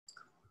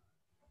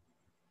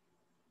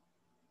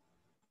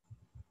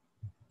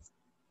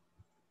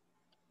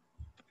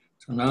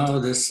So now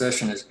this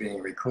session is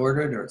being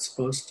recorded, or it's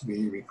supposed to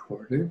be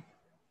recorded.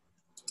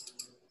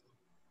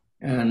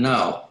 And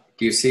now,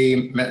 do you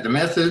see the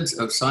methods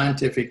of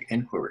scientific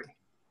inquiry?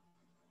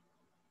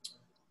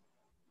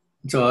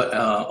 So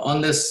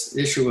on this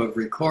issue of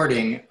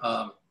recording,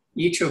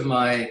 each of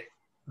my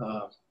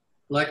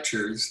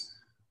lectures,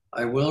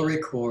 I will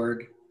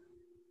record,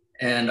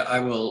 and I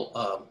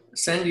will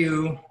send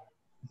you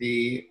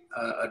the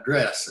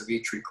address of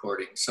each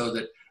recording so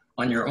that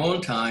on your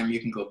own time, you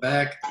can go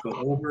back, go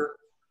over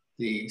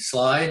the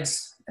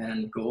slides,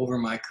 and go over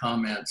my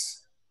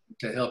comments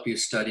to help you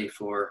study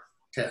for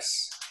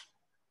tests.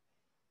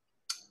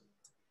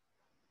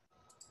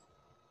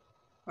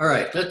 All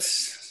right,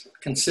 let's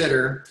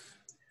consider,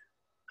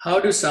 how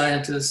do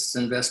scientists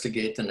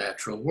investigate the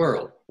natural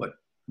world? What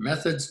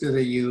methods do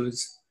they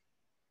use?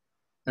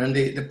 And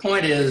the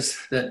point is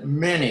that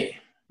many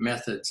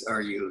methods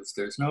are used.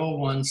 There's no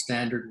one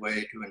standard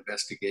way to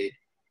investigate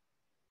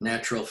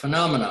natural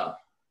phenomena.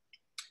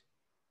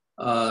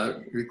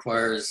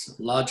 Requires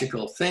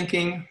logical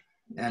thinking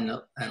and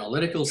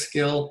analytical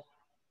skill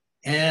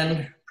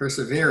and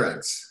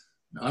perseverance.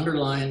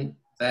 Underline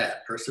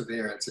that,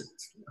 perseverance. It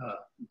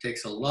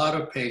takes a lot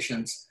of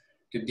patience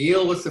to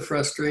deal with the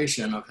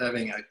frustration of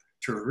having a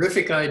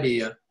terrific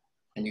idea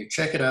and you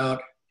check it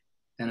out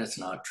and it's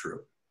not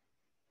true.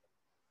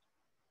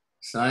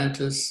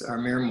 Scientists are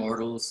mere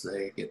mortals.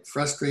 They get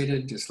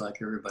frustrated just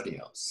like everybody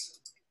else.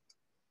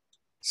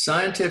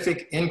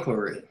 Scientific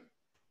inquiry.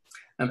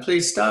 And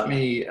please stop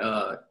me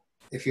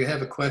if you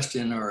have a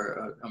question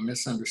or a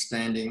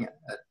misunderstanding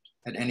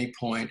at any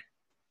point.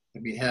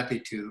 I'd be happy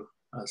to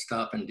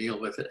stop and deal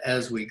with it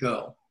as we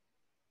go.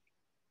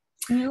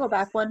 Can you go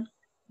back one?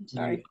 I'm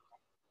sorry.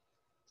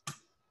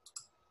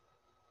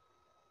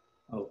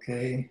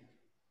 Okay.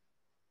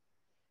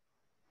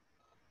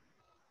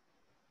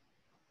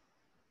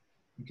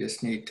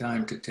 Just need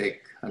time to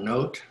take a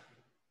note.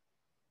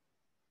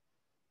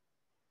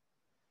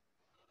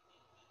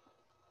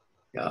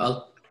 Yeah,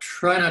 I'll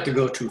try not to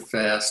go too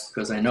fast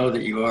because I know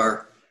that you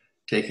are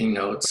taking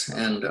notes.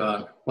 And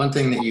one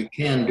thing that you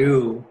can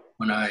do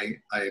when I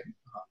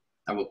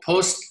will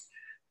post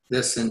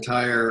this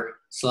entire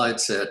slide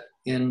set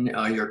in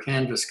your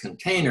Canvas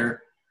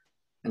container.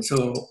 And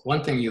so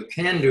one thing you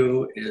can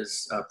do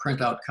is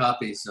print out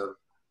copies of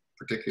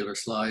particular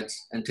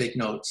slides and take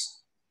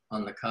notes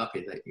on the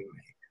copy that you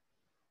make.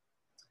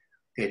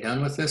 Okay,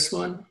 done with this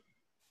one.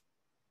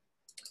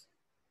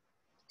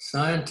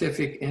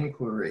 Scientific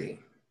inquiry.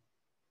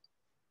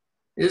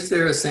 Is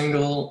there a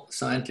single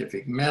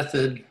scientific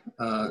method?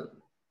 The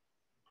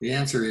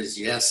answer is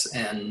yes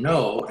and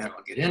no, and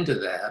I'll get into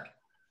that.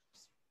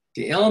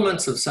 The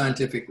elements of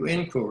scientific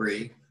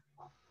inquiry,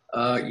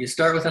 you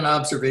start with an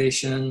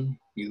observation,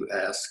 you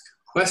ask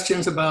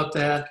questions about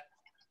that,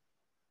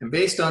 and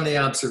based on the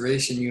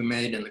observation you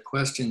made and the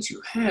questions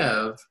you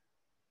have,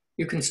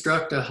 you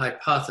construct a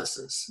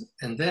hypothesis,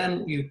 and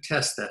then you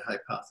test that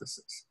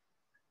hypothesis.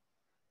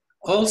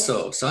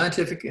 Also,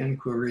 scientific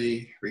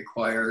inquiry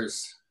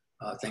requires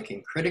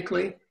thinking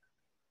critically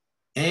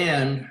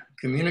and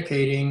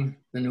communicating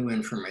the new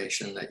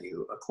information that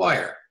you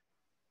acquire.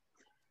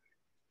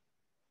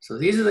 So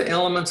these are the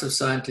elements of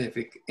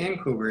scientific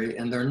inquiry,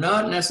 and they're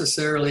not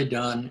necessarily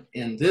done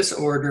in this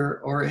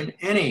order or in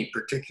any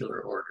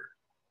particular order.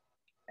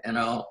 And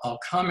I'll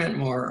comment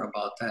more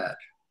about that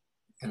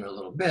in a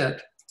little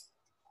bit.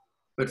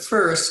 But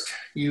first,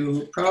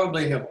 you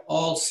probably have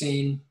all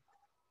seen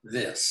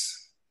this.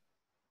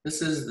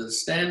 This is the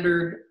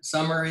standard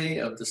summary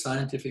of the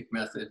scientific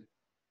method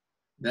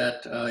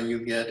that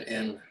you get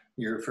in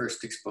your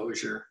first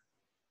exposure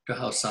to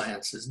how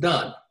science is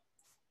done.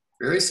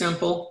 Very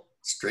simple,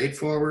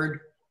 straightforward.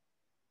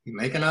 You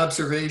make an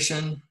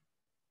observation.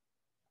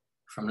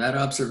 From that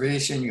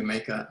observation, you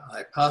make a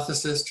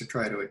hypothesis to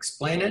try to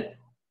explain it.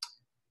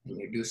 And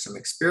you do some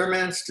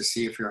experiments to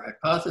see if your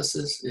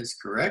hypothesis is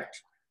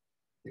correct.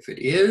 If it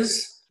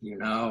is, you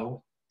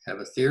now have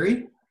a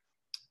theory.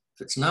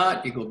 If it's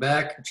not, you go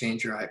back and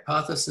change your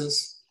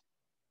hypothesis.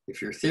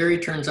 If your theory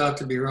turns out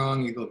to be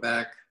wrong, you go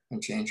back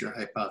and change your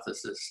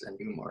hypothesis and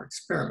do more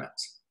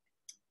experiments.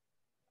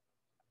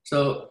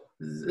 So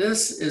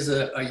this is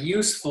a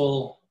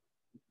useful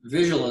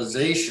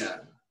visualization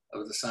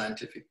of the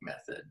scientific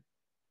method.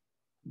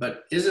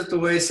 But is it the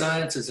way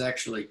science is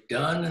actually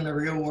done in the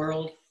real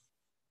world?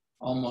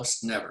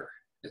 Almost never.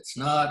 It's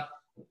not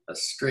a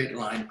straight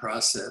line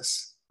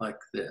process like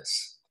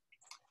this.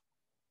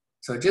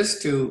 So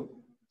just to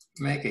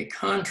make a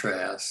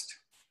contrast,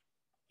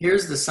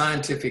 here's the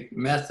scientific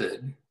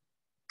method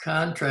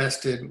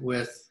contrasted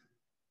with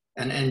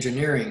an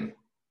engineering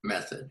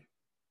method.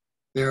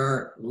 There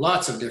are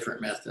lots of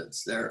different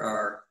methods. There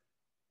are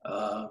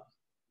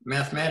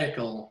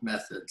mathematical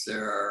methods.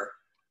 There are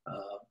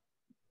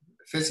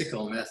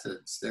physical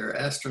methods. There are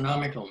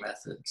astronomical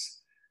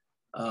methods.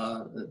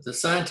 The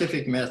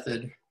scientific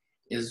method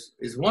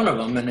is one of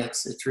them, and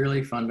it's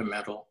really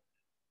fundamental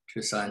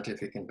to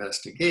scientific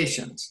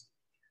investigations.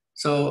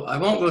 So I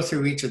won't go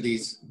through each of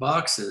these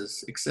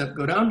boxes, except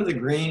go down to the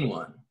green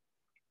one.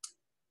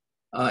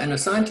 In a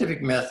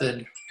scientific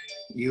method,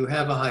 you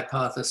have a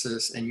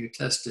hypothesis and you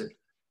test it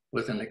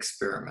with an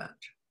experiment.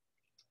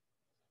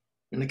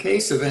 In the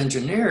case of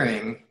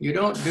engineering, you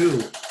don't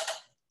do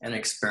an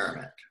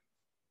experiment.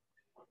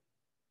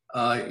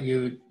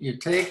 You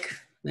take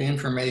the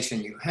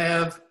information you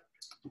have,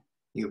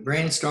 you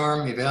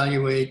brainstorm,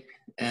 evaluate,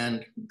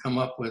 and come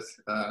up with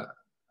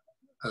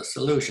a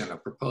solution, a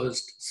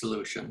proposed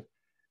solution,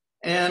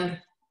 and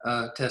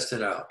test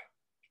it out.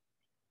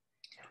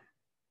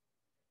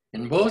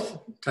 In both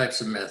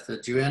types of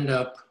methods, you end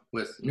up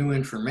with new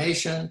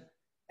information,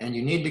 and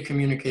you need to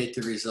communicate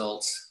the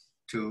results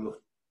to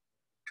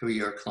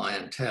your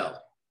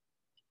clientele.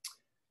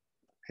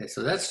 Okay,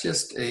 so that's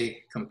just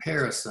a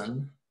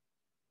comparison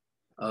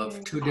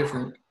of two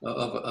different,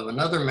 of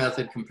another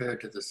method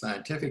compared to the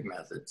scientific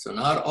method. So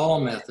not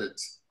all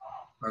methods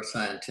are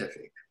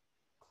scientific.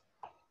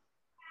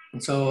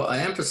 And so I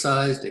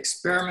emphasized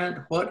experiment.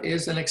 What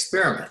is an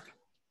experiment?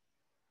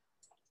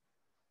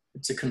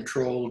 It's a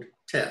controlled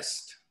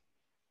test.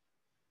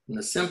 In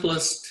the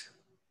simplest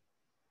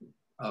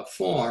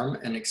form,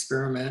 an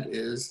experiment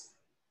is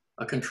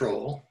a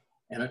control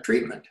and a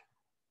treatment.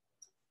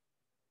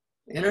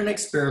 In an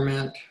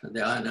experiment,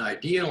 an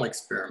ideal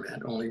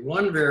experiment, only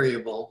one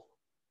variable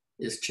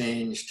is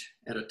changed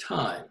at a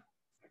time.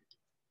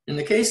 In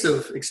the case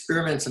of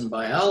experiments in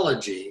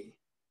biology,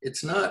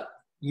 it's not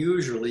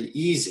usually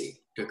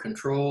easy to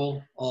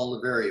control all the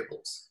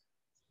variables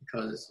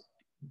because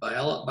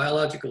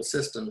biological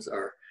systems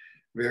are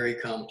very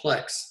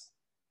complex.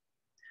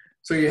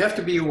 So you have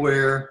to be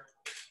aware,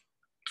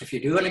 if you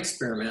do an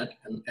experiment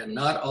and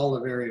not all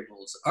the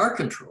variables are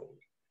controlled,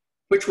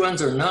 which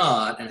ones are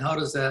not, and how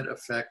does that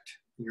affect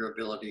your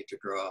ability to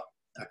draw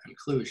a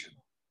conclusion?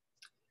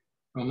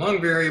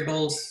 Among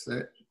variables,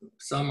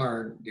 some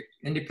are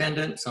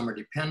independent, some are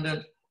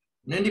dependent.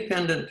 An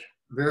independent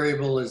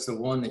variable is the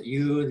one that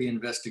you, the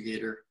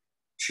investigator,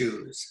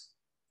 choose.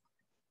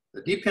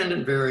 The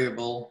dependent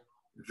variable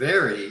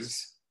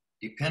varies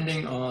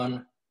depending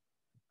on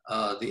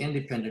the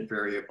independent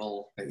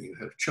variable that you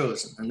have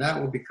chosen. And that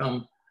will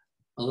become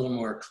a little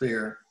more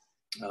clear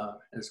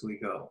as we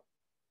go.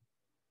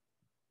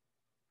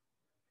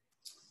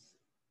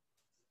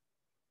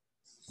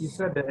 You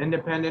said the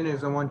independent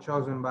is the one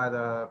chosen by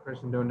the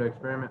person doing the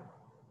experiment?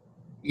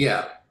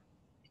 Yeah.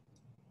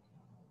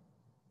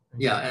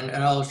 Yeah, and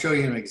I'll show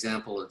you an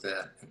example of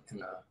that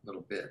in a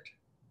little bit.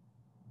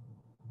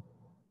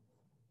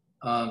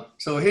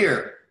 So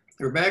here,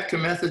 we're back to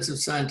methods of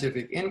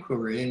scientific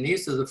inquiry, and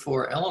these are the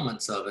four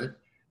elements of it: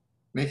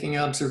 making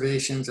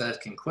observations,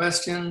 asking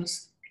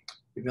questions,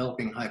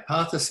 developing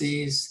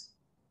hypotheses,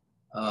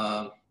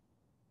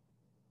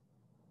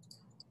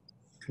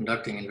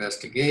 conducting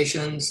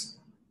investigations,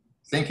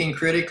 thinking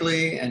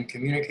critically, and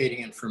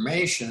communicating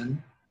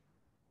information.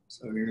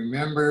 So you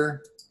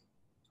remember,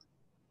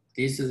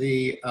 these are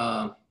the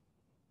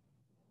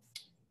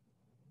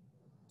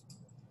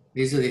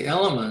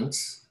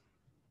elements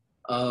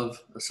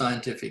of a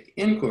scientific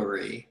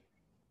inquiry,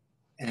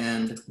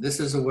 and this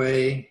is a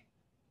way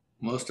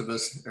most of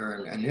us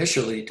are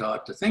initially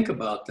taught to think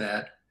about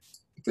that.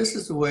 But this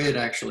is the way it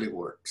actually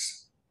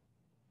works.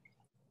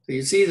 So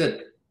you see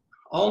that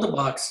all the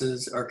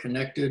boxes are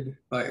connected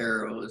by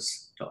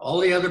arrows to all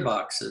the other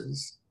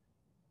boxes,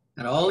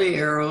 and all the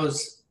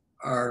arrows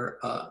are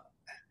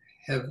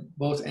have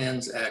both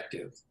ends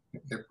active.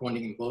 They're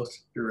pointing in both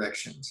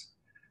directions.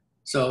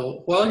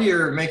 So while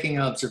you're making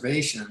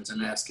observations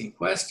and asking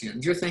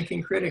questions, you're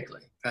thinking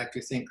critically. In fact,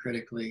 you think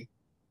critically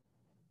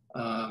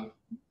about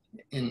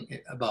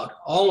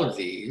all of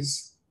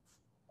these.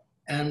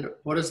 And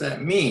what does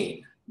that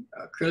mean?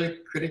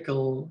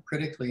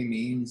 Critically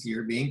means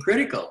you're being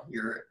critical.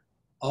 You're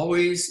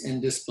always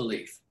in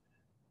disbelief.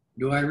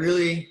 Do I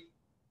really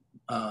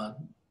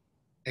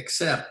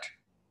accept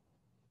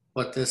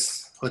what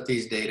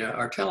these data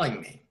are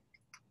telling me?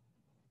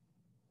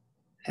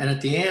 And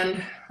at the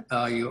end,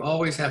 you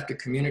always have to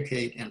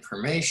communicate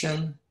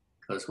information,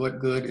 because what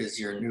good is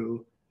your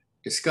new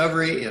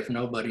discovery if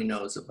nobody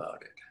knows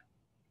about it?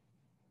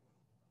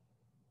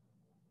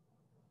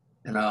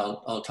 And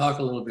I'll talk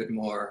a little bit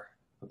more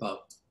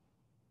about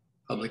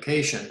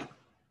publication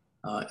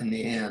in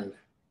the end.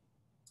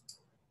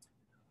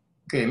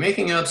 Okay,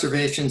 making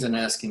observations and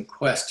asking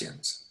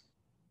questions.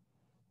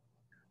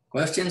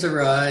 Questions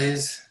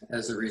arise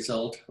as a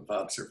result of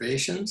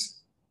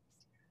observations,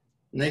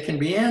 and they can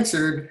be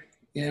answered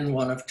in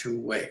one of two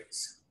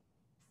ways.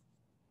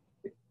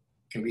 It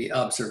can be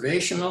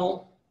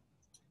observational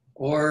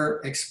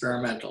or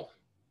experimental.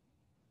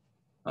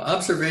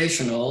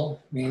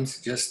 Observational means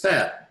just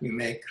that. You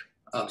make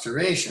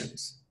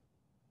observations,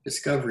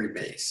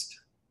 discovery-based.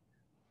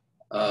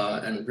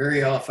 And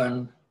very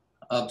often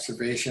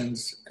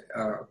observations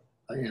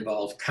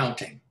involve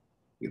counting.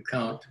 You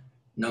count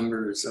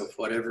numbers of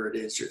whatever it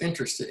is you're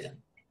interested in.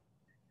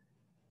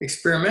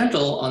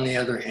 Experimental, on the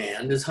other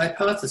hand, is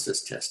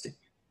hypothesis testing.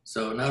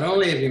 So not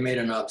only have you made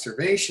an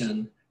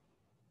observation,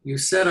 you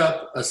set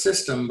up a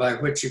system by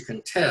which you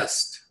can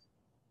test,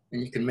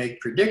 and you can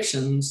make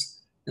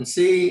predictions and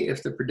see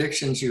if the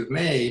predictions you've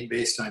made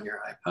based on your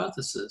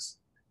hypothesis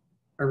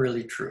are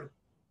really true.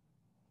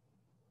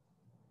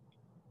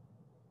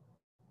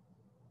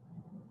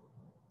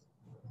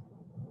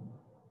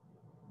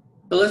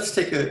 But let's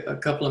take a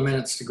couple of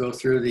minutes to go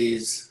through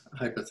these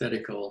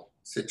hypothetical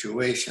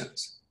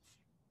situations.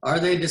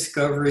 Are they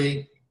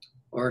discovery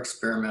or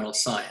experimental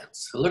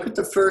science? So look at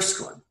the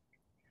first one.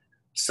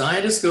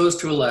 Scientist goes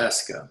to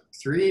Alaska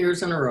 3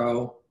 years in a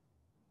row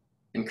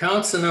and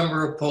counts the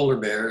number of polar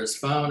bears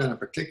found in a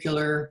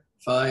particular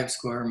 5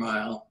 square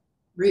mile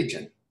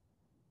region.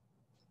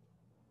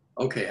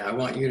 Okay, I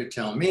want you to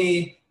tell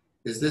me,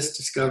 is this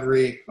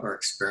discovery or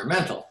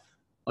experimental?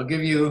 I'll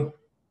give you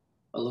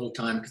a little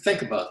time to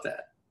think about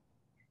that.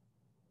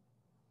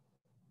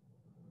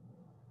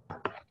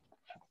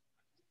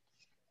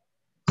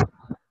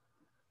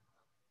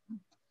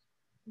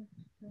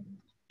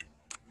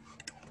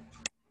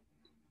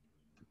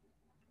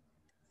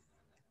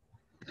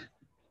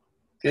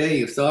 Okay,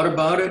 you've thought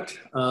about it.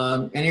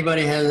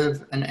 Anybody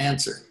have an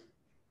answer?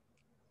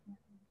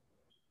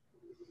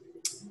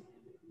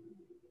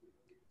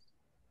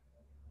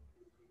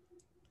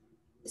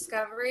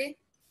 Discovery.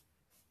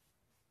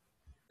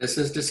 This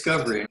is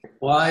discovery.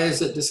 Why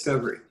is it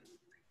discovery?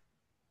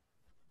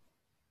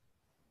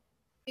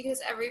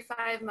 Because every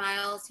 5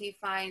 miles he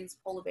finds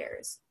polar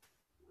bears.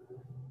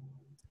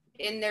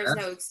 And there's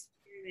no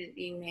experiment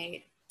being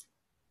made.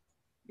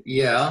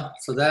 Yeah,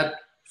 so that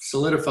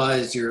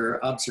solidifies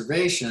your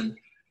observation,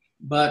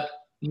 but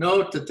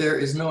note that there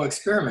is no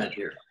experiment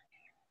here.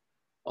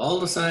 All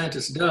the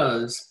scientist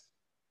does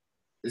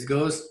is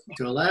goes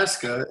to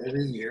Alaska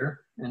every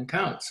year and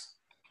counts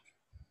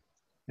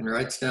and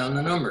writes down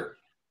the number.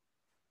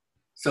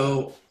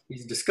 So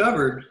he's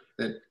discovered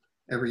that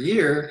every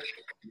year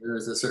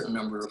there's a certain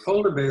number of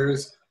polar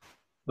bears,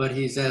 but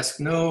he's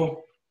asked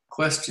no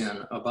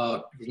question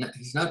about,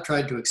 he's not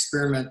tried to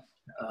experiment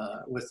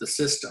with the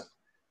system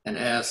and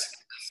ask,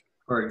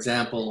 for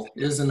example,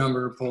 is the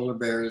number of polar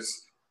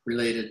bears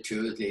related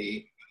to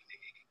the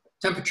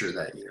temperature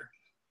that year?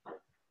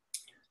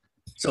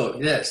 So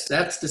yes,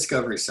 that's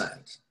discovery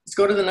science. Let's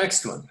go to the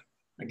next one.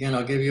 Again,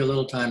 I'll give you a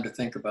little time to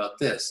think about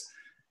this.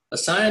 A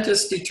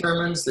scientist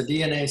determines the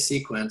DNA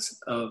sequence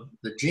of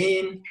the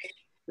gene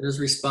that is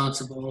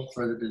responsible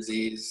for the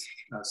disease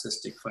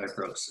cystic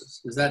fibrosis.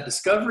 Is that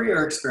discovery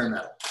or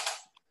experimental?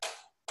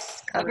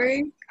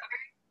 Discovery.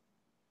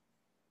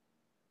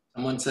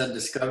 Someone said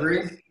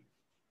discovery.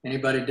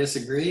 Anybody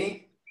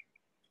disagree?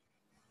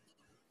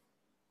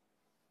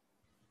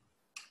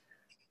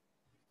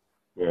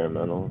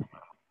 Experimental.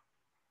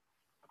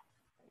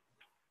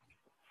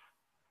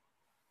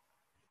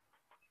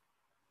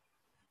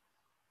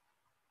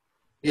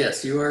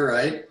 Yes, you are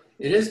right.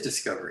 It is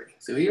discovery.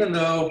 So even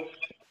though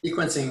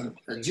sequencing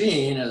a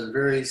gene is a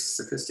very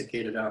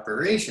sophisticated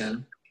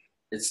operation,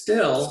 it's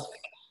still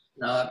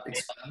not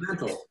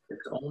experimental.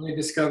 It's only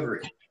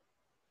discovery.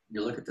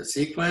 You look at the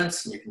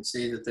sequence and you can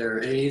see that there are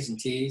A's and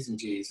T's and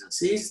G's and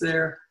C's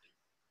there,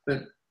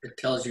 but it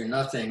tells you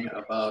nothing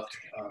about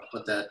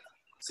what that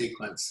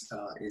sequence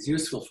is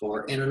useful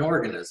for in an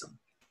organism.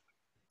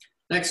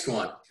 Next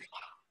one.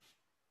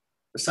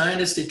 The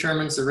scientist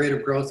determines the rate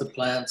of growth of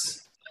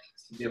plants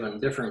given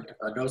different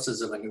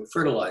doses of a new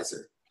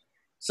fertilizer.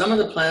 Some of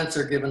the plants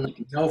are given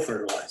no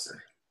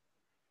fertilizer.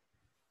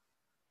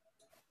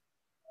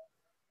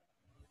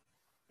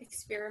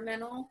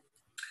 Experimental.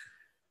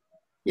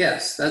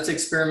 Yes, that's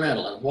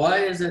experimental. And why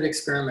is it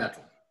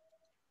experimental?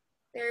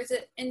 There's an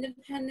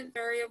independent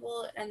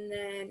variable and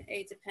then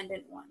a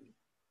dependent one.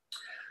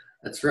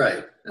 That's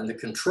right. And the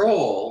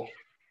control,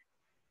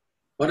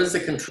 what is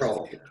the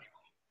control here?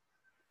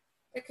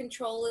 The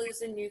control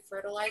is a new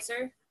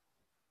fertilizer.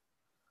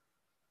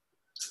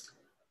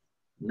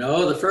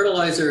 No, the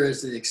fertilizer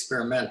is the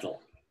experimental.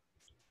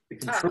 The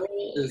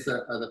control is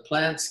are the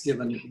plants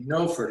given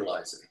no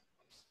fertilizer.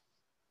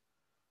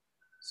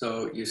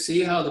 So you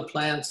see how the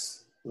plants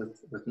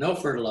with no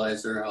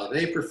fertilizer, how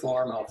they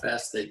perform, how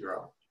fast they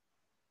grow.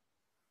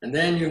 And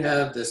then you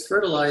have this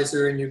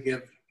fertilizer and you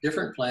give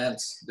different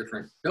plants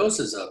different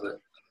doses of it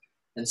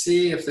and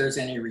see if there's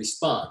any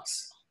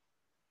response.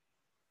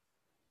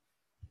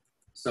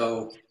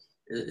 So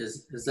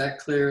is that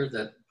clear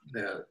that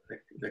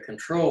the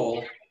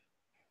control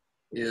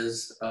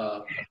is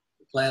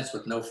plants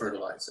with no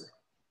fertilizer?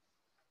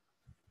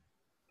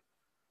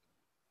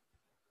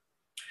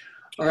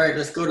 All right,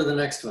 let's go to the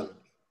next one.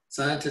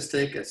 Scientists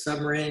take a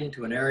submarine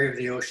to an area of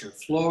the ocean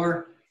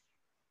floor.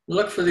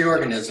 Look for the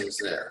organisms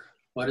there.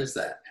 What is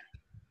that?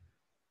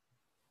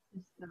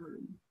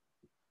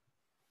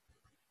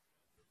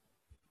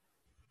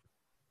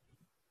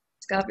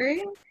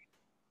 Discovery.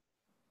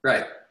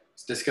 Right,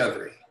 it's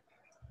discovery.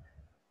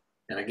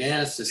 And again,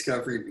 it's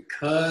discovery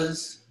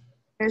because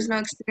There's no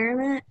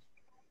experiment.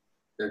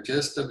 they're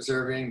just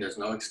observing, there's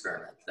no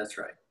experiment. That's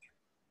right.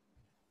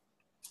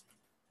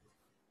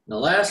 And the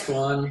last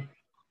one,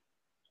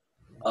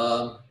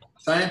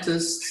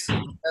 scientists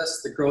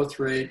test the growth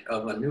rate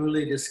of a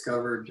newly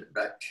discovered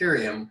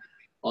bacterium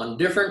on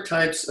different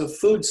types of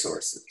food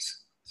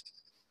sources.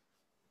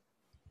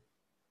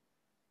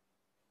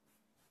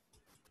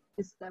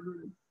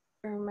 Discovery.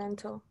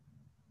 Experimental.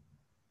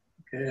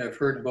 Okay, I've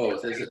heard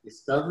both. Is it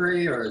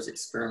discovery or is it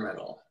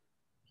experimental?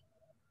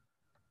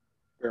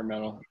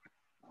 Experimental.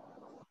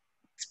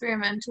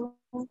 Experimental.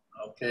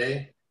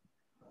 Okay.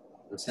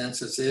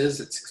 Consensus is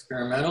it's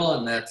experimental,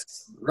 and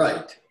that's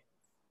right.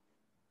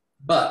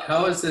 But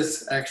how is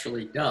this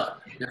actually done?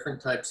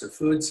 Different types of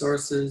food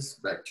sources,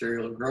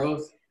 bacterial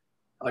growth.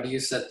 How do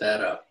you set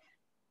that up?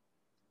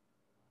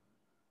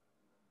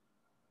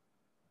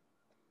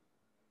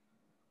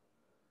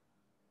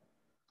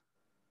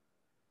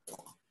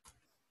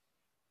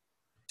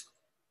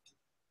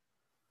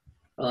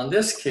 Well, in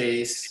this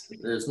case,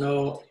 there's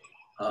no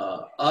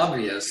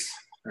obvious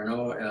or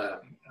no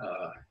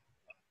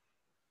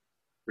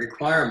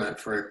requirement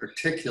for a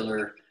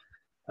particular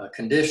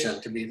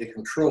condition to be the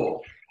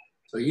control.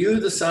 So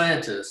you, the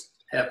scientist,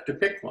 have to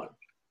pick one.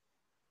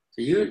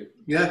 So you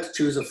have to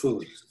choose a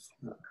food,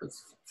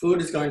 because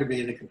food is going to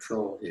be the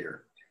control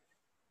here.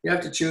 You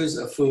have to choose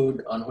a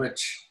food on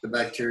which the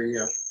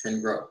bacteria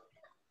can grow.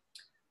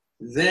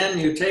 Then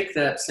you take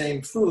that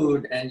same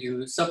food and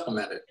you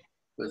supplement it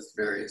with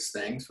various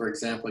things. For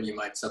example, you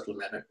might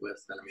supplement it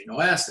with an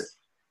amino acid.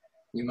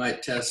 You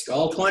might test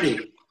all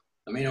 20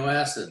 amino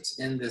acids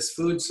in this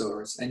food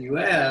source, and you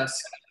ask,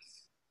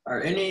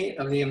 are any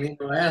of the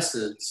amino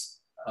acids,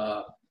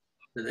 does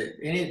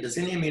any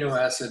amino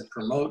acid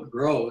promote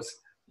growth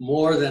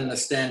more than the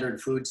standard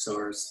food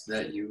source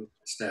that you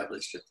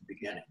established at the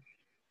beginning?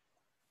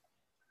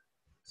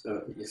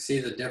 So you see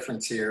the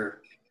difference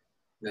here,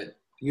 that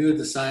you,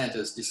 the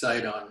scientist,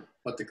 decide on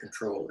what the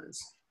control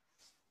is.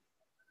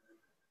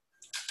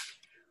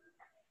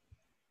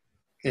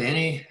 Okay,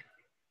 any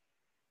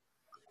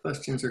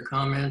questions or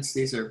comments?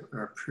 These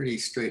are pretty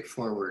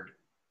straightforward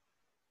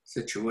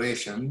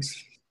situations.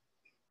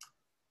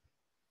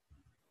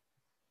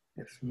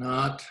 If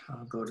not,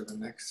 I'll go to the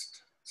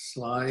next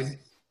slide.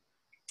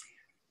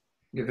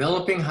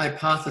 Developing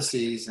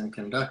hypotheses and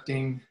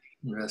conducting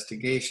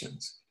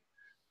investigations.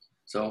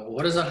 So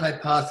what is a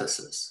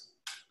hypothesis?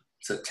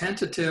 It's a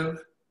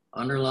tentative,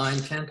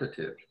 underlined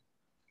tentative,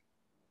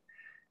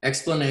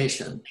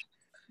 explanation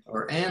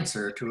or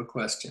answer to a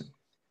question.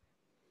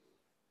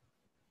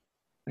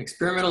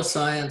 Experimental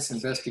science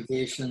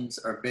investigations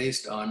are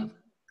based on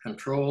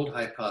controlled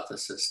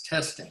hypothesis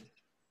testing.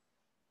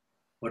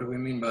 What do we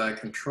mean by a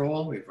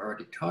control? We've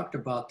already talked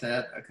about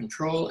that. A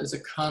control is a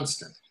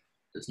constant,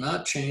 does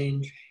not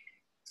change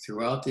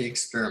throughout the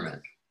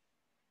experiment.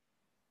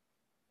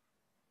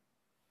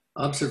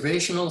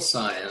 Observational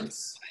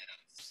science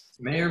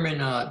may or may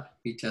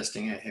not be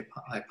testing a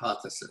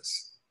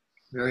hypothesis.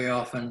 Very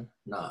often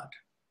not.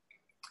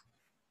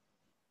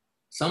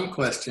 Some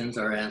questions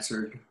are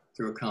answered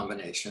through a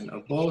combination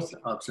of both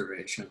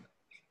observation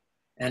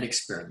and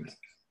experiment.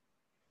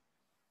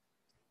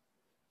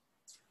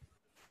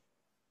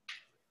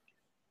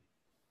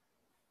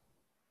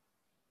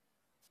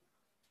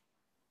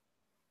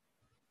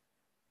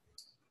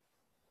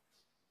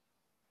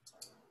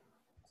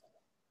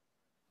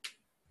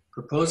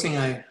 Proposing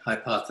a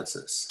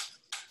hypothesis.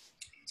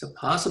 It's a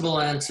possible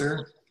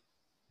answer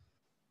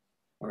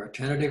or a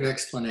tentative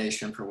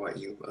explanation for what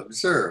you've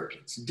observed.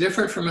 It's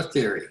different from a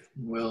theory.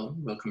 We'll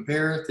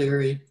compare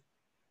theory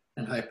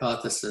and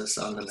hypothesis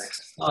on the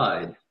next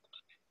slide.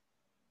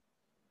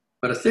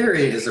 But a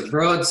theory is a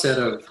broad set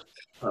of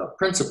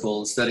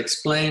principles that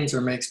explains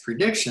or makes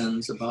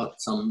predictions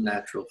about some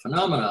natural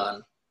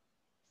phenomenon.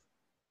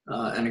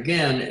 And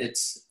again,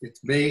 it's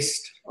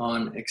based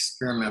on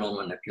experimental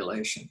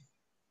manipulation.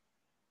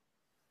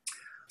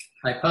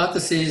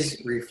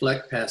 Hypotheses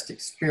reflect past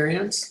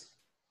experience,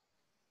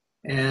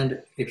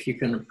 and if you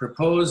can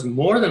propose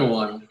more than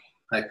one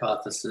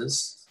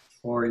hypothesis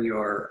for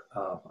your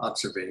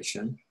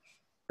observation,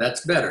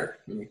 that's better,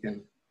 and you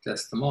can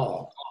test them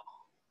all.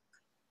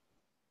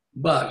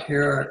 But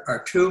here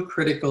are two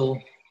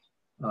critical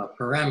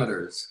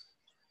parameters.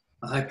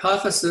 A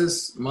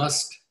hypothesis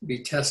must be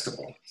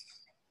testable,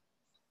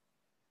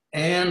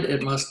 and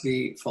it must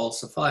be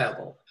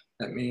falsifiable.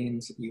 That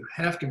means you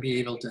have to be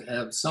able to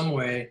have some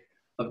way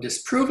of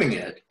disproving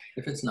it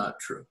if it's not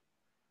true.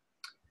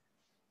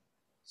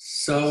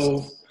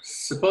 So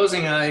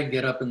supposing I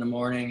get up in the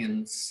morning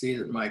and see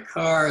that my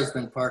car has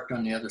been parked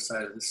on the other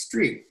side of the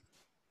street,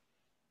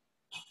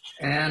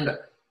 and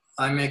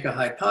I make a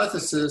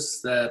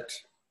hypothesis that,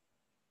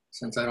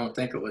 since I don't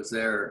think it was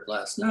there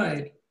last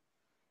night,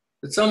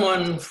 that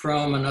someone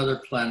from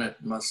another planet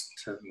must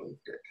have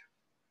moved it.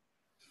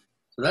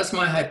 So that's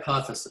my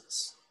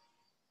hypothesis.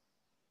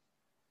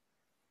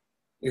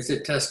 Is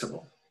it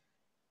testable?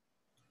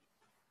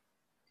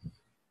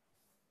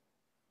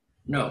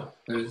 No,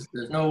 there's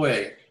no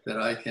way that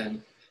I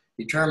can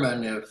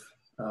determine if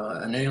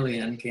an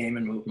alien came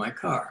and moved my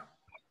car.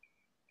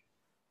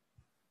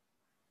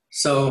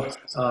 So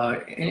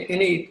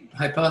any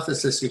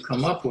hypothesis you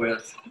come up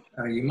with,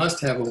 you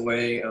must have a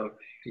way of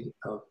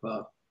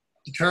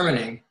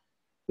determining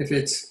if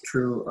it's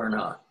true or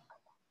not.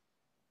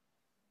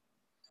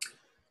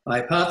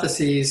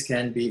 Hypotheses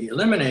can be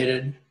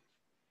eliminated,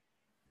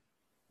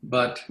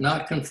 but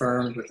not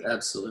confirmed with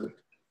absolute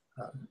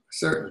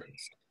certainty.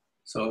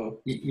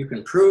 So you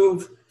can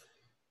prove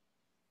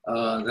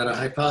that a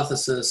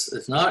hypothesis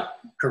is not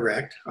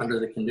correct under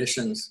the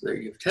conditions that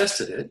you've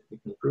tested it. You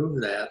can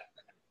prove that,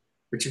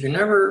 but you can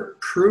never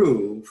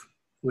prove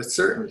with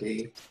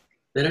certainty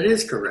that it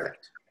is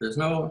correct. There's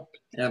no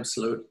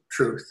absolute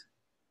truth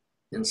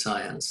in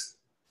science.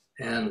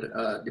 And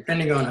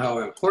depending on how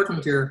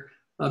important your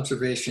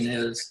observation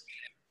is,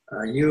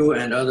 you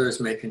and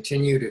others may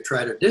continue to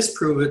try to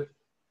disprove it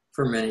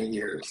for many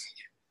years.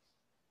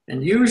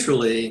 And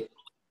usually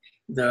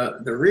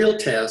the real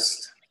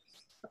test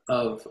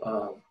of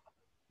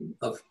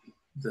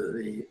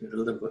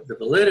the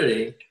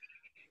validity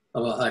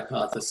of a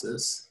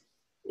hypothesis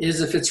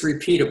is if it's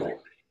repeatable.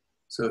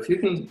 So if you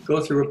can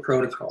go through a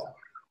protocol,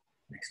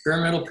 an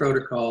experimental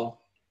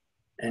protocol,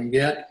 and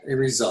get a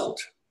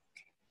result,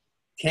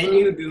 can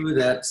you do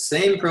that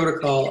same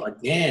protocol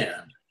again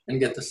and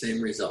get the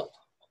same result?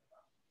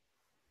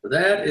 So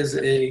that is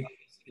a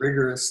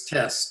rigorous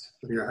test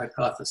of your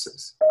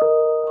hypothesis,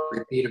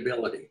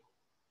 repeatability.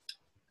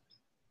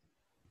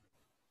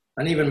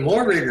 An even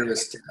more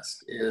rigorous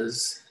test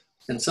is,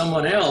 can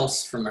someone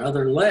else from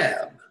another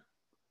lab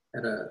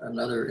at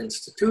another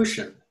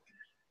institution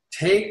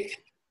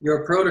take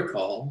your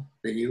protocol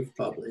that you've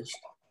published,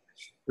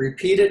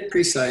 repeat it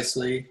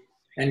precisely,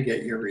 and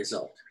get your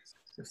result?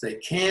 If they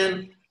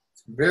can,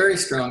 it's very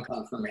strong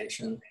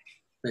confirmation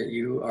that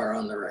you are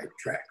on the right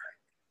track.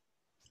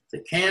 If they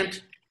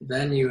can't,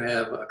 then you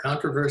have a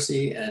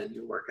controversy and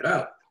you work it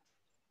out.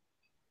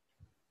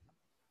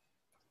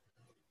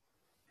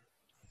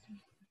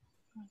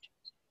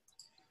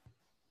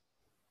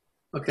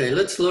 Okay,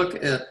 let's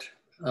look at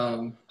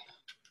how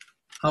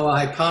a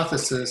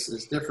hypothesis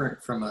is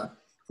different from a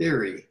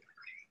theory.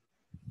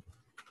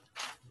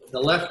 The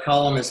left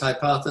column is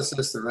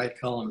hypothesis, the right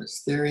column is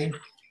theory.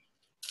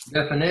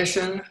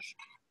 Definition,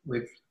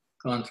 we've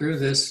gone through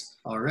this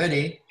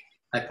already.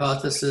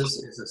 Hypothesis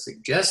is a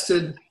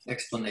suggested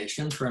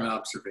explanation for an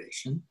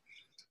observation.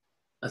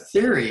 A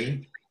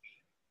theory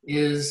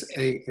is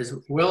a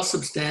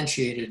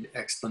well-substantiated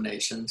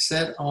explanation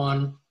set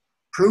on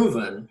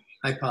proven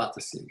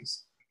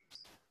hypotheses.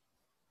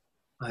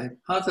 A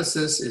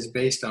hypothesis is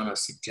based on a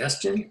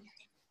suggestion.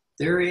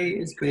 Theory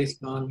is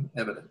based on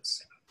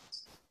evidence.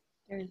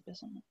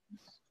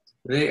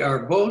 They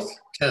are both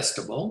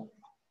testable.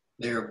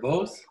 They are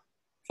both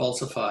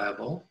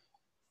falsifiable.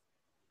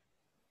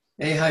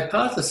 A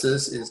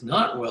hypothesis is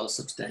not well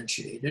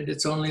substantiated.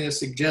 It's only a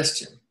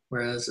suggestion,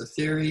 whereas a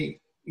theory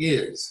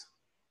is.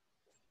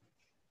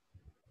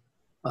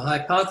 A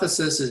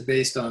hypothesis is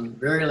based on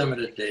very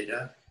limited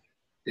data.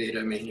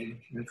 Data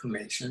meaning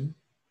information,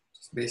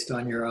 it's based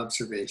on your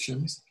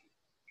observations.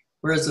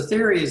 Whereas a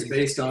theory is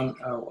based on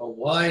a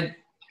wide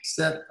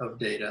set of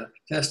data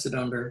tested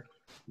under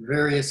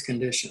various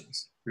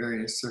conditions,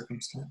 various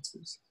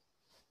circumstances.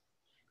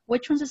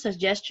 Which one's a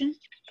suggestion?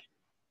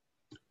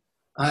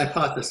 A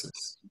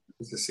hypothesis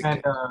is a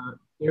suggestion. And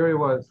theory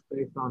was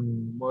based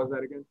on, what was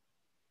that again?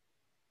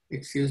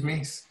 Excuse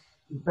me?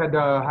 You said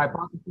the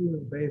hypothesis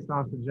was based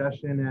on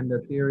suggestion and the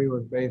theory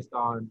was based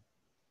on?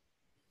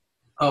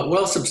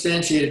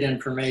 Well-substantiated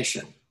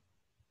information.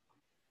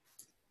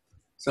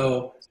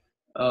 So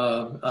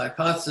a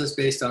hypothesis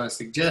based on a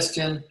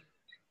suggestion.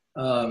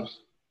 A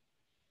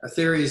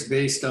theory is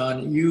based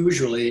on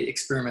usually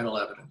experimental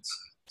evidence.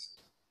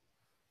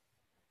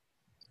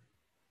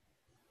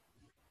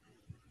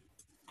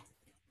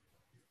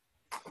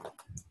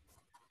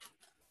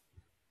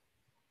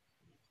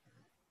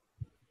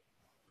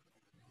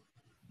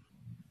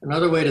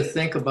 Another way to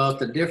think about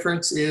the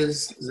difference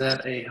is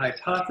that a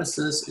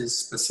hypothesis is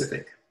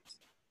specific,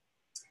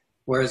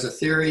 whereas a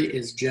theory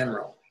is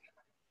general.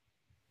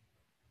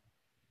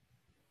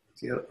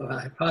 A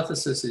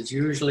hypothesis is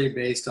usually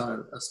based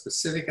on a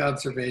specific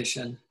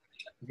observation,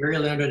 very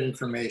limited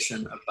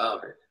information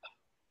about it.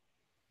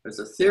 Whereas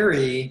a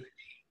theory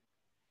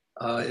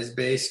is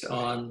based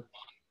on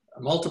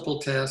multiple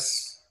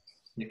tests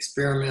and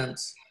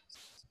experiments,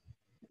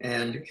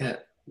 and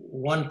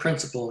one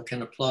principle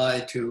can apply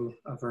to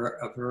a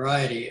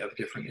variety of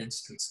different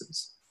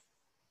instances.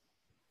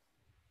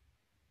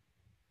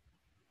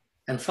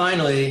 And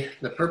finally,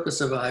 the purpose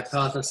of a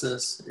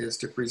hypothesis is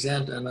to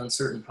present an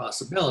uncertain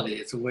possibility.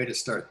 It's a way to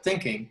start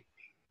thinking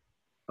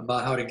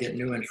about how to get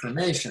new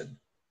information.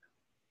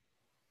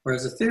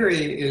 Whereas a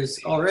theory is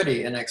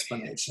already an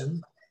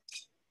explanation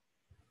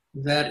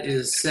that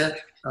is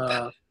set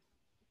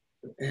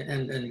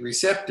and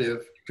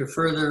receptive to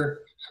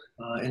further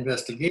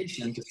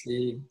investigation to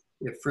see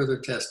if further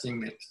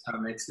testing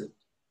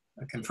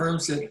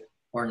confirms it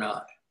or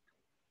not.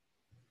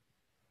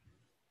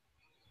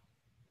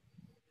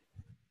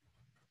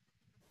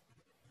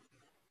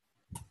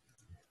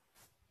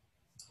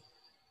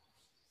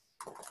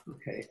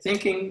 Okay,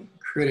 thinking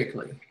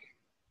critically.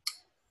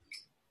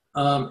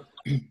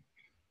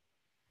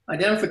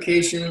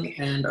 Identification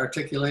and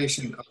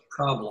articulation of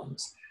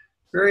problems.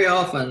 Very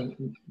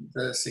often,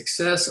 the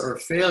success or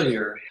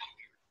failure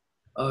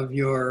of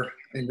your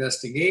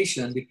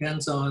investigation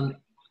depends on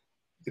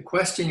the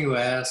question you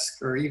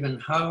ask or even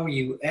how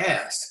you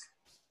ask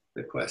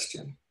the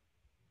question.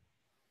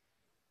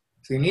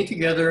 So you need to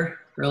gather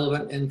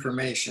relevant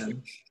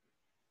information.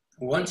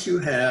 Once you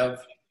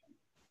have,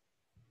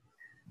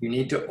 you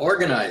need to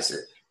organize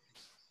it.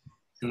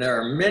 And there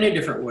are many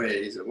different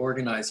ways of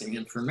organizing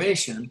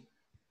information.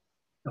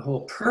 The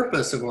whole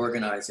purpose of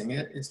organizing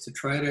it is to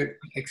try to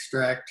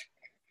extract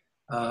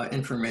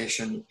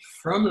information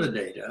from the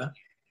data.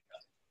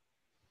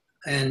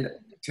 And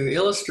to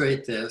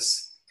illustrate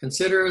this,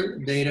 consider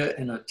data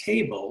in a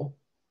table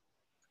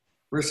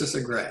versus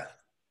a graph.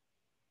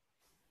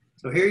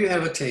 So here you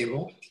have a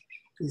table.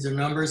 These are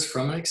numbers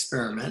from an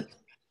experiment.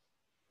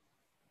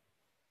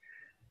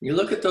 You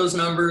look at those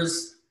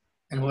numbers,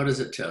 and what does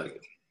it tell you?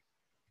 It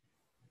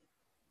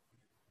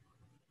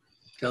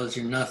tells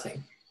you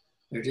nothing.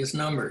 They're just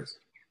numbers.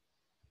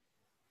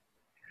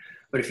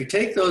 But if you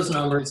take those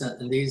numbers,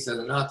 and these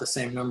are not the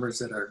same numbers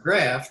that are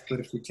graphed, but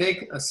if you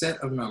take a set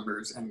of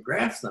numbers and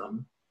graph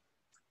them,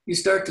 you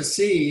start to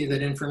see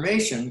that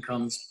information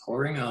comes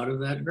pouring out of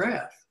that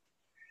graph.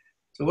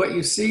 So what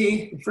you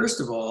see, first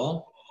of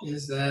all,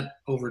 is that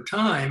over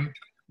time,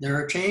 there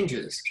are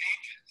changes.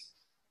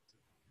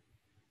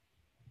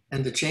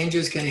 And the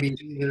changes can be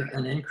either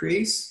an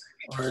increase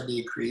or a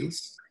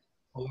decrease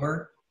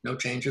or no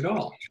change at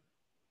all.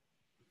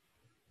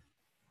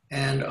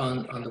 And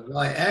on the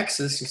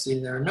y-axis, you see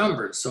there are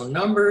numbers. So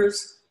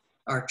numbers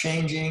are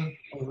changing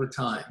over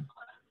time.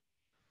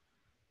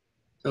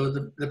 So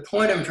the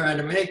point I'm trying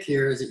to make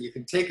here is that you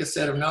can take a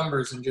set of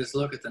numbers and just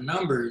look at the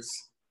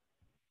numbers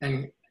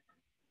and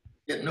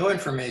get no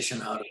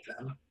information out of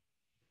them,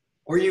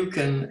 or you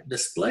can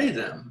display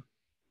them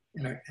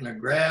in a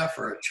graph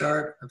or a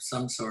chart of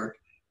some sort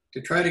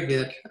to try to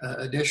get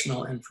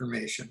additional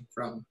information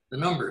from the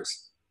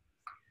numbers.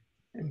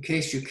 In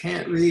case you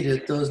can't read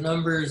it, those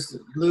numbers,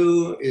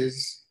 blue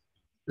is,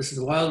 this is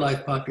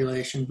wildlife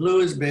population,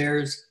 blue is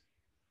bears,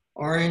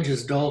 orange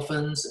is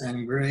dolphins,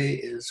 and gray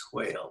is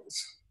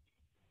whales.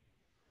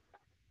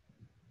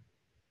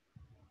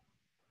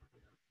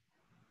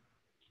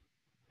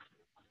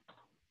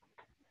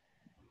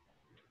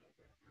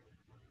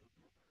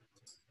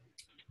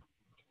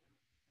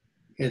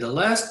 Okay, the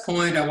last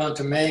point I want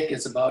to make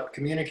is about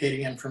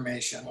communicating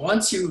information.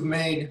 Once you've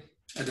made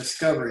a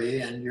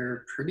discovery and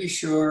you're pretty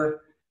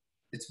sure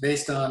it's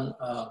based on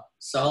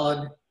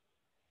solid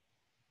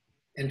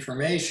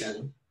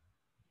information,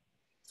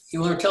 you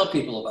want to tell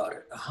people about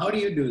it. How do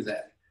you do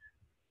that?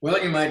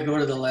 Well, you might go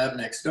to the lab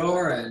next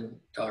door and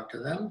talk to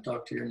them,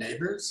 talk to your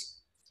neighbors.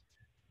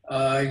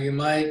 You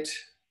might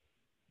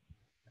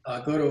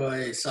go to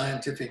a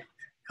scientific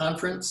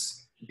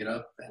conference, get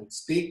up and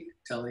speak,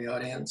 tell the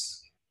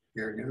audience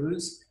your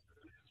news.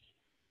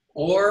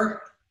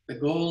 Or the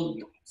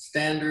gold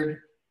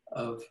standard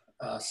of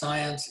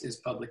science is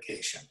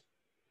publication.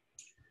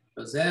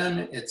 Because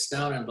then it's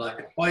down in black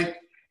and white,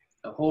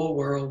 the whole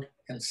world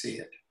can see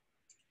it.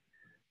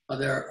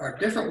 There are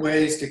different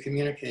ways to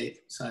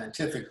communicate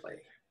scientifically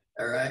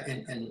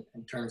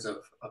in terms of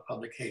a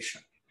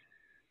publication.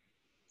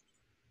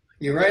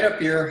 You write up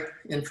your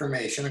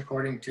information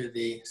according to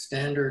the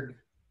standard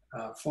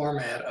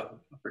format of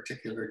a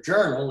particular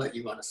journal that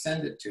you want to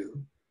send it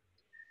to.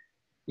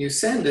 You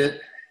send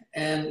it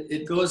and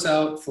it goes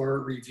out for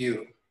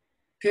review,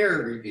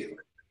 peer review.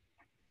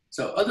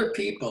 So other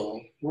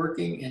people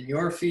working in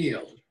your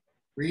field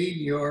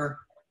read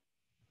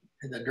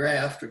the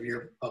draft of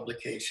your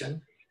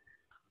publication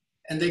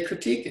and they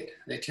critique it.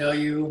 They tell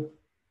you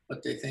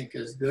what they think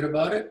is good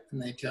about it,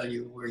 and they tell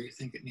you where you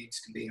think it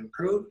needs to be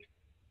improved.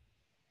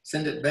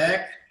 Send it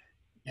back,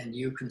 and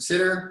you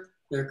consider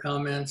their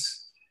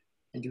comments,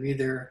 and you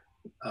either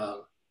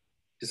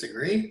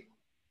disagree,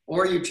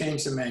 or you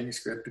change the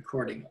manuscript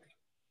accordingly.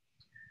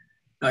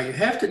 Now you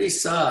have to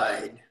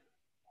decide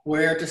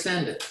where to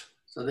send it.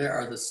 So there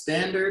are the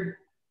standard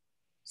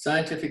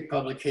scientific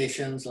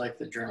publications like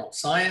the journal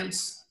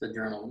Science, the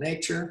journal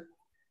Nature.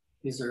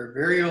 These are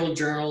very old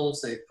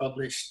journals. They've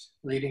published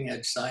leading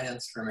edge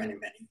science for many,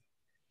 many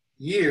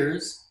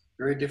years.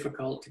 Very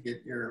difficult to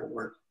get your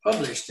work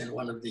published in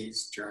one of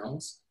these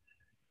journals.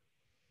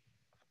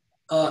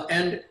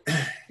 And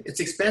it's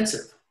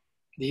expensive.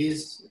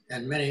 These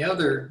and many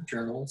other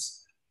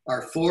journals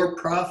are for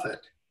profit,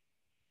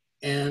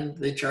 and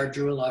they charge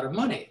you a lot of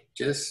money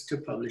just to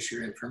publish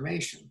your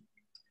information.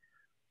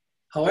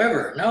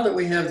 However, now that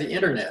we have the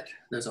internet,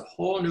 there's a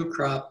whole new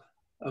crop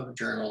of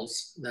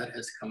journals that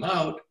has come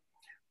out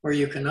where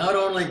you can not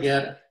only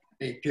get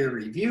a peer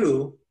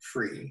review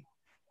free,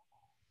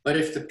 but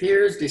if the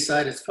peers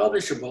decide it's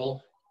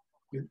publishable,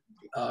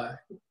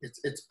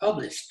 it's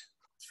published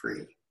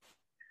free.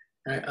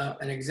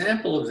 An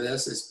example of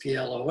this is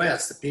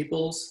PLOS, the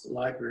People's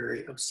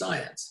Library of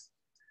Science.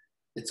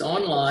 It's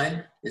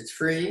online, it's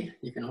free,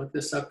 you can look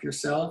this up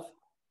yourself.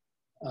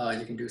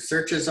 You can do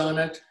searches on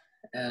it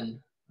and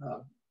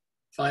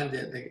find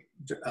the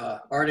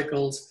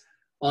articles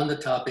on the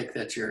topic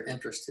that you're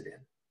interested in.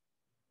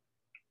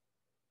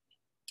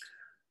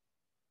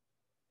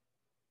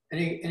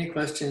 Any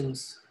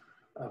questions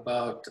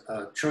about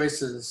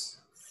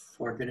choices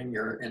for getting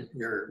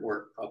your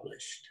work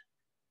published.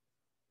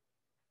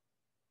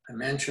 I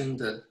mentioned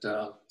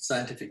that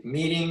scientific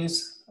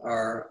meetings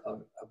are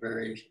a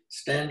very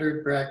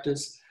standard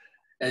practice.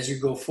 As you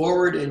go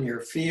forward in your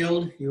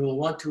field, you will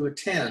want to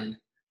attend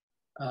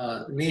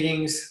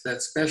meetings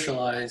that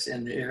specialize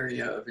in the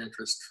area of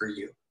interest for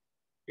you.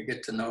 You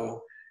get to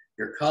know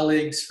your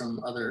colleagues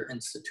from other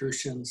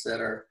institutions that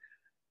are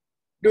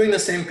doing the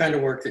same kind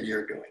of work that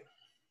you're doing.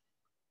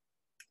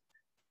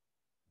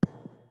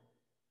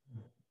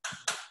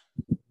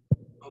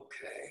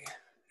 Okay,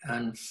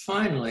 and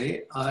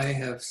finally, I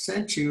have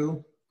sent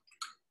you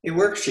a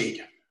worksheet,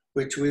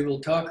 which we will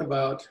talk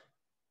about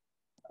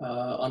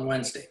on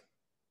Wednesday.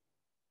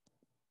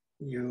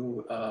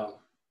 You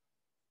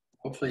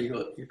hopefully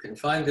you can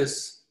find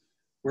this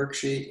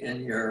worksheet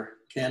in your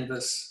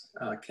Canvas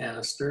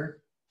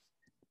canister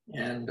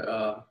and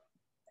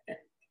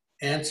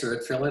answer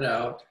it, fill it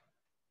out,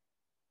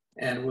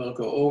 and we'll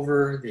go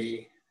over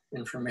the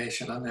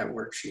information on that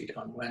worksheet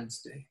on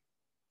Wednesday.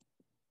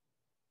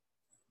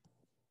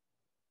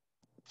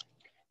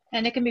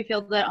 And it can be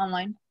filled out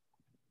online.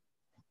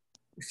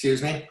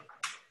 Excuse me?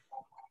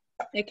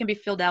 It can be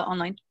filled out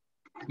online.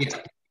 Yeah.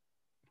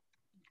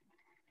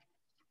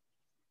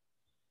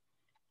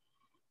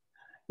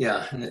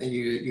 Yeah, and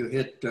you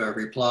hit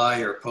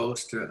reply or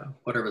post,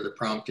 whatever the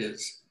prompt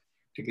is,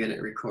 to get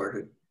it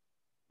recorded.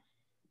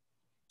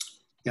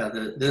 Yeah,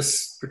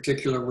 this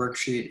particular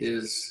worksheet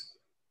is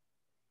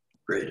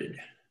graded.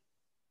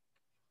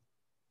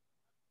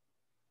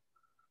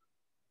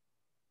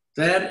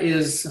 That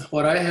is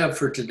what I have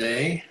for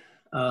today.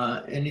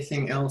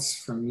 Anything else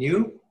from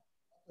you?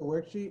 The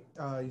worksheet,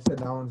 you said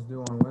that one's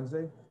due on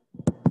Wednesday?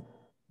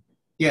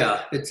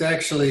 Yeah, it's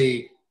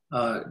actually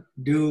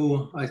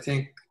due, I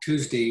think,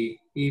 Tuesday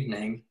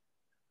evening,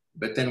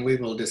 but then we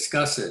will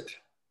discuss it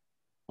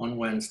on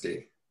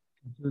Wednesday.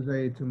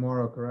 Tuesday,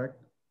 tomorrow,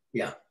 correct?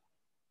 Yeah.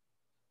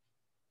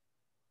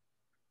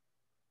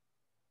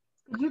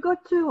 Could you go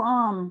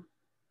to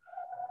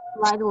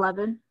slide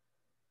 11?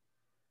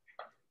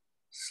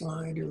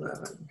 Slide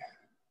 11.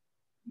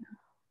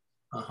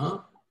 Uh-huh.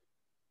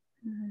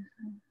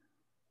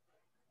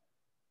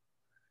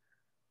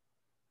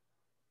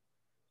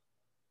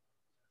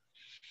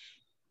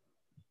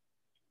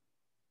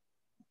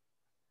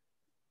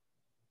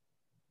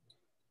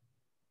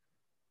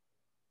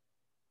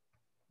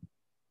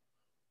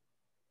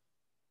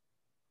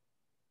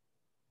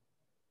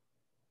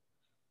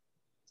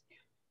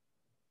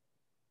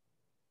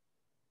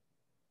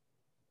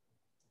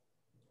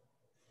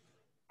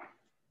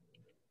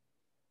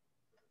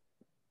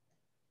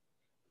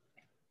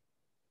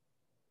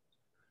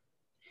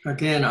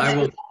 Again, I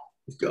will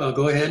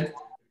go ahead.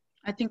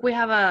 I think we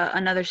have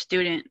another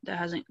student that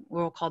hasn't,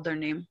 we'll call their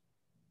name.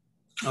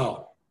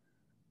 Oh,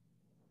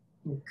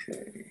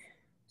 okay.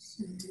 Let's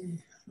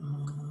see.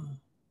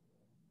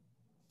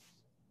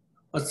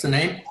 What's the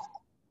name?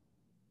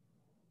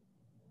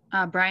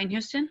 Brian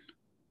Houston?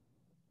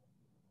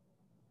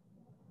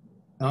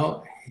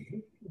 Oh,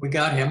 we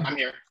got him. I'm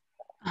here.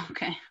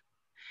 Okay.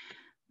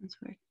 That's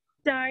weird.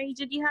 Sorry,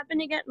 did you happen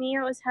to get me?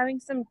 I was having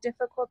some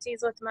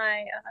difficulties with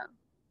my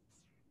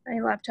my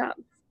laptop.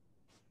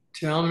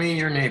 Tell me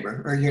your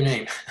neighbor or your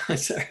name.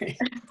 Sorry.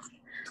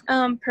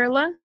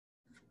 Perla.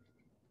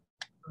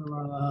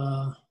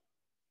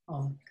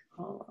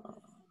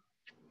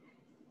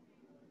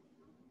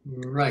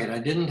 Right, I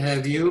didn't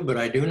have you, but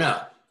I do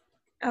now.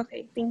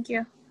 Okay, thank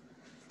you.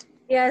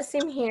 Yeah,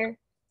 same here.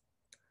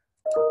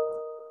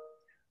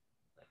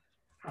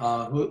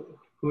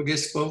 Who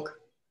just spoke?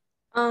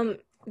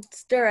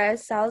 It's Derez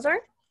Salazar.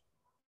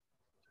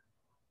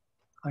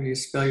 How do you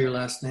spell your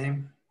last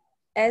name?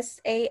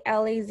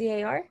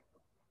 Salazar.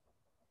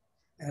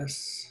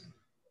 S.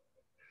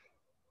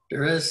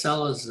 There is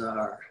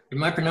Salazar.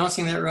 Am I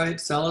pronouncing that right?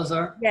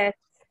 Salazar? Yes.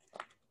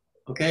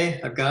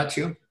 Okay, I've got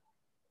you.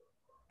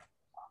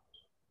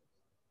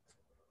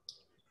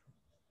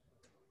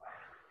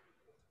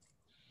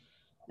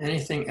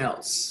 Anything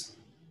else?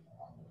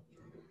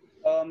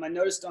 I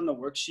noticed on the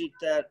worksheet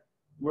that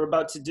we're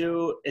about to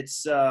do,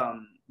 it's,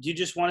 do you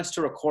just want us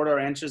to record our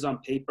answers on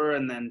paper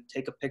and then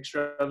take a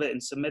picture of it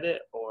and submit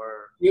it,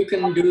 or? You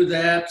can do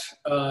that.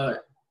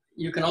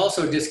 You can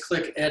also just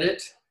click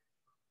edit.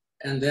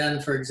 And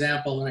then, for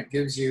example, when it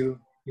gives you,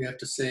 you have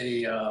to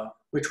say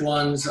which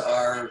ones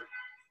are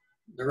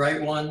the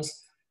right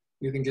ones.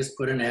 You can just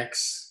put an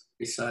X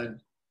beside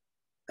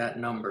that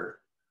number.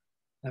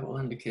 That will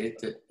indicate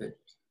that,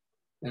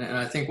 and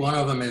I think one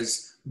of them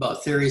is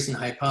about theories and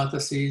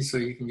hypotheses. So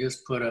you can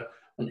just put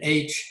an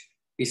H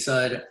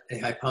beside a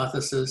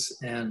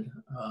hypothesis and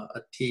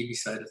a T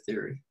beside a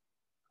theory.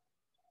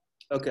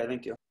 Okay,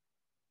 thank you.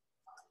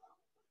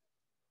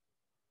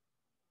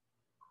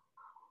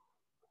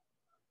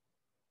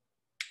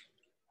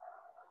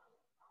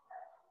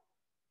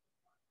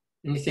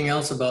 Anything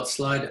else about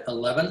slide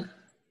 11?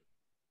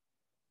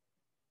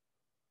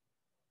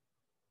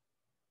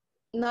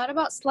 Not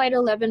about slide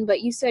 11,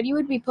 but you said you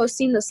would be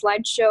posting the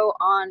slideshow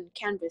on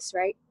Canvas,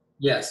 right?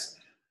 Yes.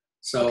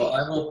 So Okay.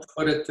 I will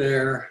put it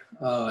there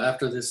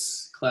after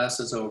this class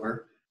is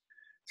over.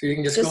 So you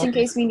can just Just go. in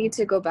case we need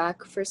to go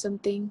back for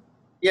something.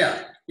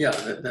 Yeah,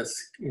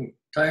 that's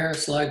entire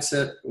slide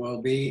set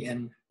will be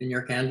in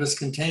your Canvas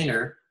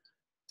container.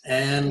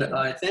 And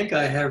I think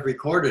I have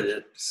recorded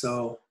it.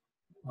 So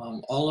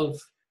all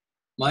of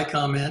my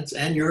comments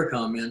and your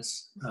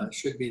comments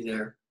should be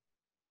there.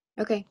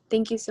 Okay,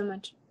 thank you so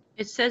much.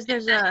 It says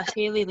there's a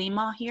Haley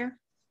Lima here.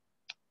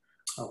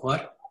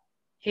 What?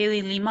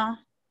 Haley Lima.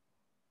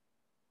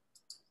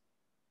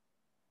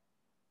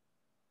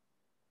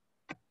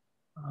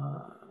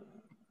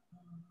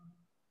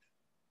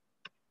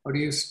 How do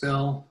you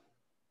spell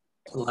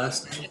the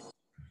last name?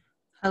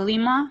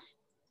 Halima.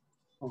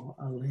 Oh,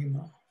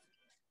 Alima.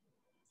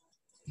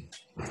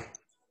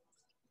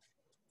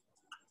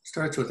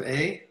 Starts with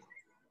A.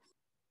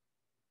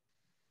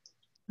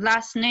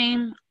 Last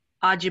name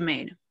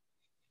Ajimade.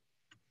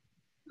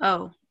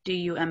 Oh,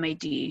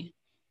 D-U-M-A-D.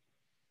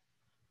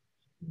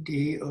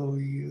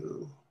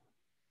 D-O-U.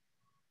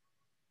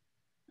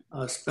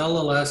 Spell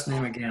the last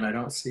name again. I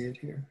don't see it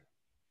here.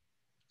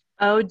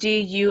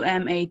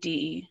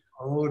 O-D-U-M-A-D-E.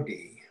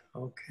 O-D.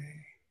 Okay.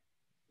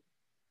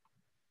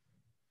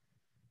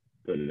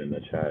 Put it in the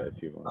chat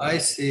if you want. I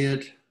see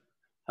it.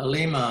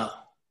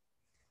 Halima.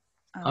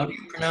 Oh. How do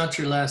you pronounce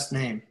your last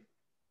name?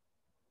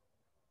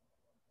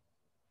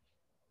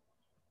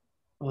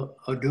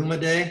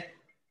 Odumade?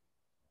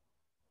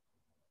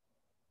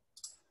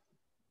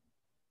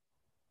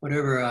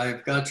 Whatever,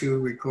 I've got you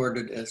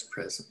recorded as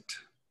present.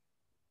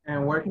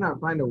 And where can I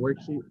find a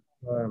worksheet?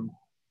 Is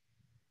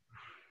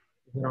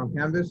it on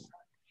Canvas?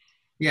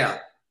 Yeah.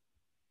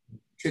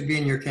 Should be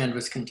in your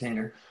Canvas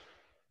container.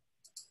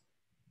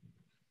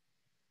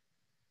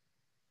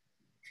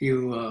 If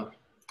you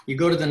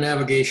go to the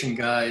navigation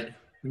guide,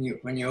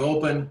 when you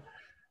open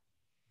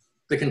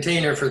the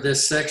container for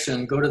this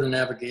section, go to the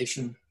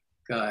navigation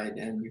guide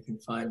and you can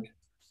find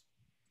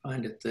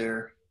it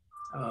there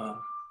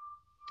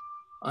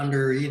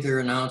under either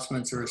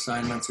announcements or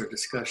assignments or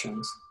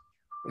discussions.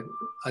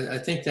 I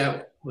think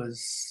that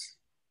was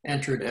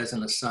entered as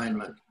an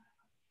assignment.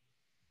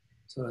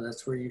 So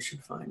that's where you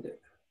should find it.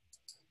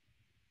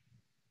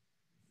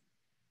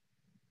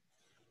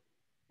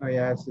 Oh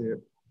yeah, I see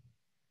it.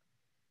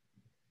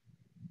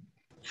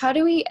 How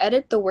do we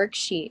edit the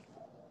worksheet?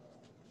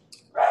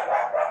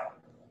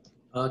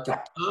 At the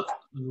top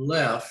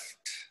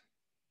left,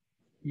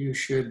 you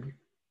should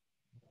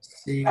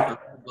see a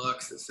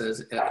box that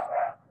says edit.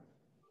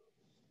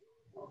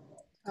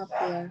 Top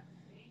left.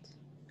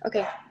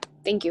 Okay,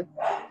 thank you.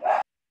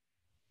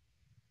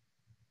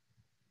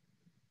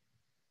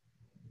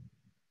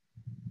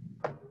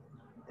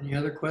 Any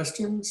other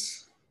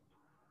questions?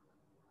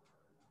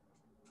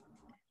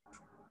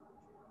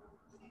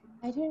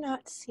 I do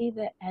not see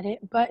the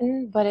edit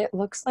button, but it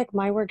looks like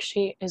my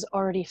worksheet is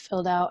already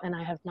filled out and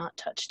I have not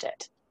touched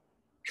it.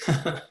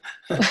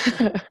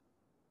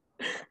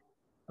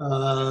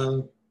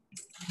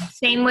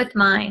 Same with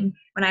mine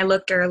when I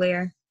looked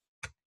earlier.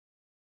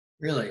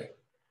 Really?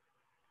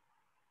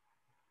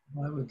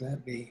 Why would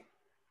that be?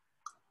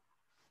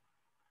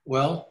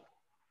 Well,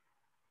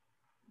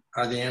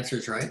 are the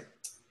answers right?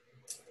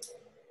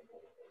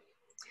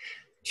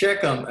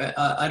 Check them.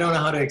 I don't know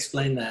how to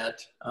explain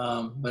that,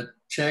 but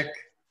check.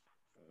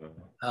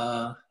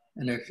 And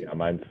if Yeah,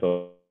 mine's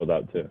filled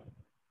out too.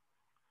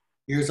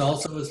 yours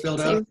also is filled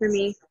Same out? for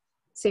me.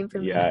 Same for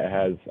me. Yeah, it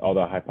has all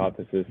the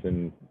hypothesis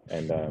and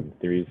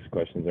theories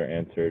questions are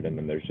answered, and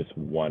then there's just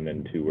 1-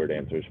 and 2-word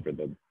answers for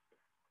the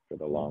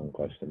long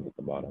questions at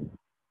the bottom.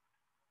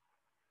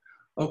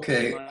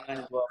 Okay. Mine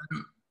as well.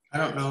 I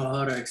don't know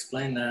how to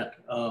explain that,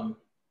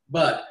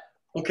 but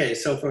okay.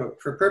 So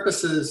for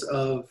purposes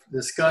of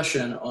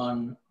discussion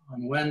on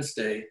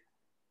Wednesday,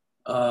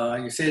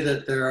 you say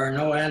that there are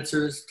no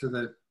answers to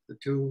the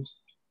 2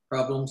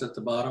 problems at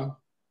the bottom.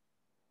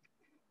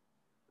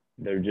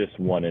 They're just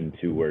 1- and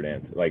 2-word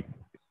answers. Like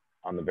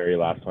on the very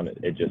last one,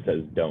 it just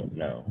says "don't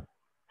know."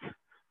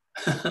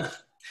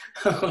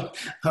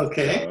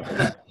 Okay.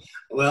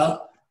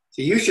 Well,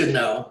 so you should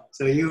know.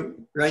 So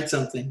you write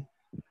something.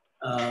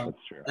 That's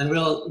true. And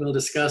we'll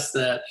discuss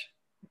that.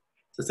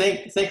 So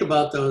think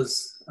about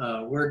those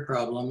word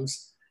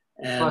problems,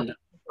 and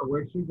The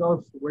worksheet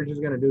goes, we're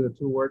just gonna do the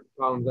 2-word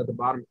problems at the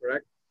bottom,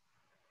 correct?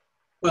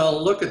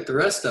 well, look at the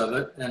rest of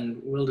it, and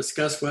we'll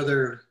discuss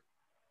whether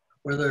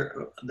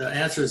the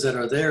answers that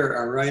are there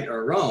are right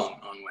or wrong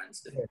on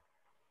Wednesday.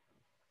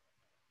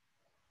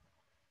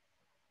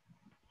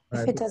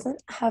 If it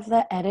doesn't have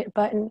the edit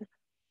button,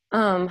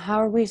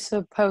 how are we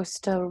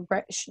supposed to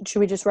write? Should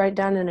we just write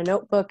down in a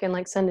notebook and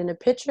like send in a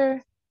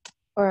picture?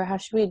 Or how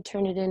should we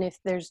turn it in if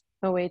there's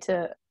no way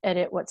to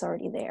edit what's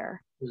already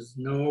there? There's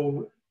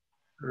no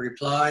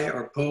reply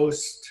or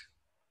post.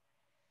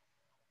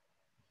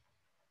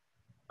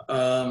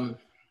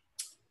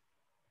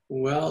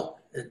 Well,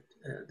 if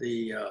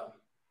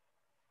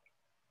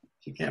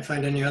you can't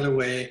find any other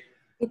way,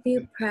 If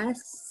you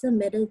press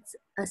submitted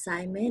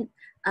assignment,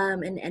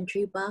 an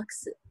entry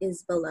box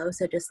is below,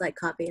 so just like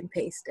copy and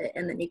paste it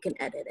and then you can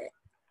edit it.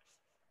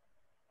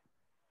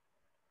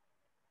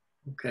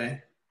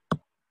 Okay.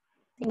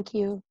 Thank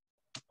you.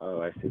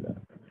 Oh, I see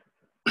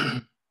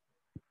that.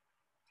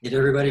 Did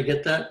everybody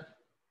get that?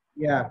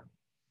 Yeah.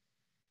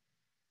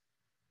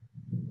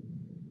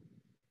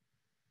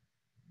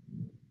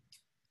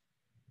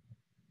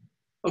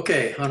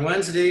 Okay, on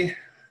Wednesday,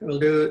 we'll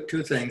do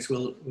two things.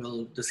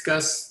 We'll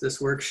discuss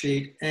this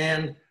worksheet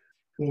and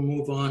we'll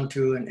move on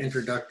to an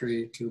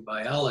introductory to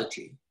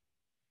biology.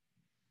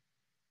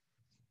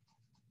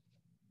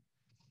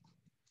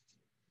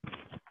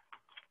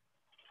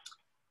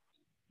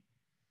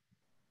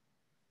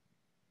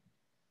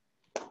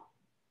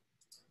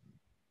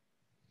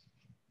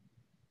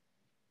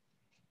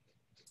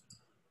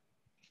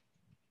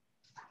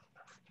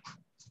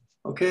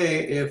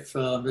 Okay, if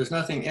there's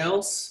nothing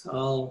else,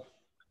 I'll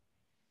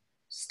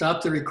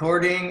stop the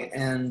recording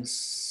and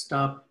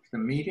stop the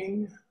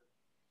meeting.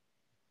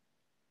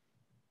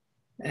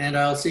 And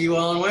I'll see you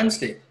all on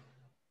Wednesday.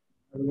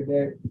 Have a good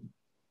day.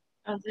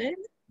 That's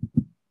it.